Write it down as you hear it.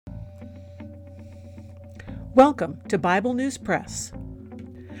Welcome to Bible News Press.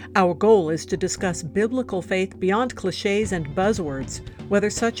 Our goal is to discuss biblical faith beyond cliches and buzzwords, whether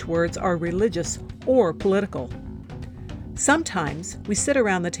such words are religious or political. Sometimes we sit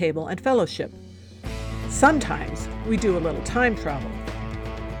around the table and fellowship. Sometimes we do a little time travel.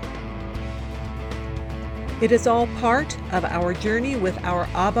 It is all part of our journey with our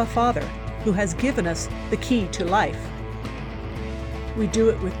Abba Father, who has given us the key to life. We do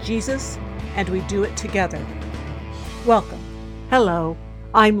it with Jesus, and we do it together. Welcome. Hello,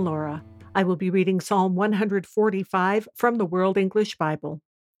 I'm Laura. I will be reading Psalm 145 from the World English Bible.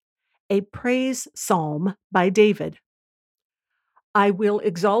 A praise psalm by David. I will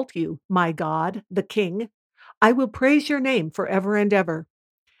exalt you, my God, the King. I will praise your name forever and ever.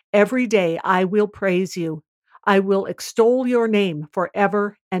 Every day I will praise you. I will extol your name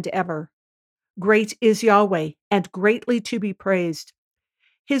forever and ever. Great is Yahweh, and greatly to be praised.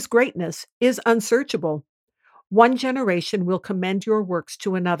 His greatness is unsearchable. One generation will commend your works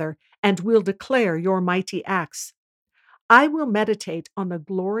to another, and will declare your mighty acts. I will meditate on the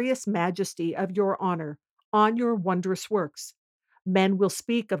glorious majesty of your honor, on your wondrous works. Men will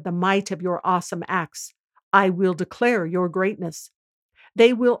speak of the might of your awesome acts. I will declare your greatness.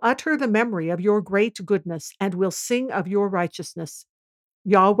 They will utter the memory of your great goodness and will sing of your righteousness.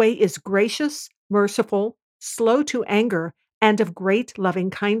 Yahweh is gracious, merciful, slow to anger, and of great loving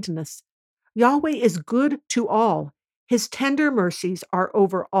kindness. Yahweh is good to all. His tender mercies are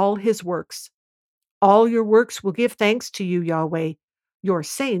over all his works. All your works will give thanks to you, Yahweh. Your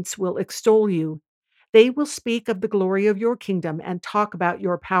saints will extol you. They will speak of the glory of your kingdom and talk about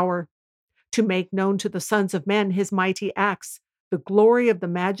your power, to make known to the sons of men his mighty acts, the glory of the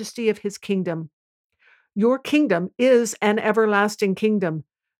majesty of his kingdom. Your kingdom is an everlasting kingdom.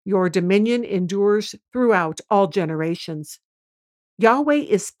 Your dominion endures throughout all generations. Yahweh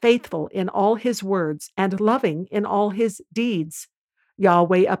is faithful in all his words and loving in all his deeds.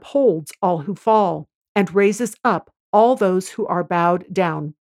 Yahweh upholds all who fall and raises up all those who are bowed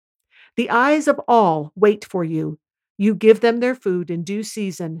down. The eyes of all wait for you. You give them their food in due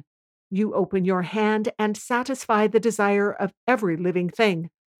season. You open your hand and satisfy the desire of every living thing.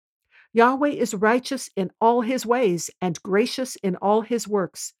 Yahweh is righteous in all his ways and gracious in all his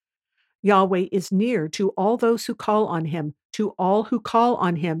works. Yahweh is near to all those who call on him, to all who call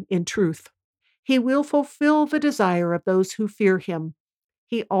on him in truth. He will fulfill the desire of those who fear him.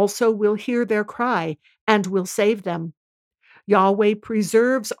 He also will hear their cry and will save them. Yahweh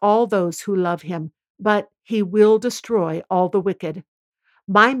preserves all those who love him, but he will destroy all the wicked.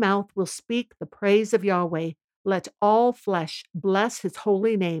 My mouth will speak the praise of Yahweh. Let all flesh bless his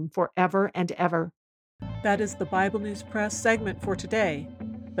holy name forever and ever. That is the Bible News Press segment for today,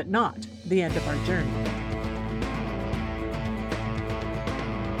 but not the end of our journey.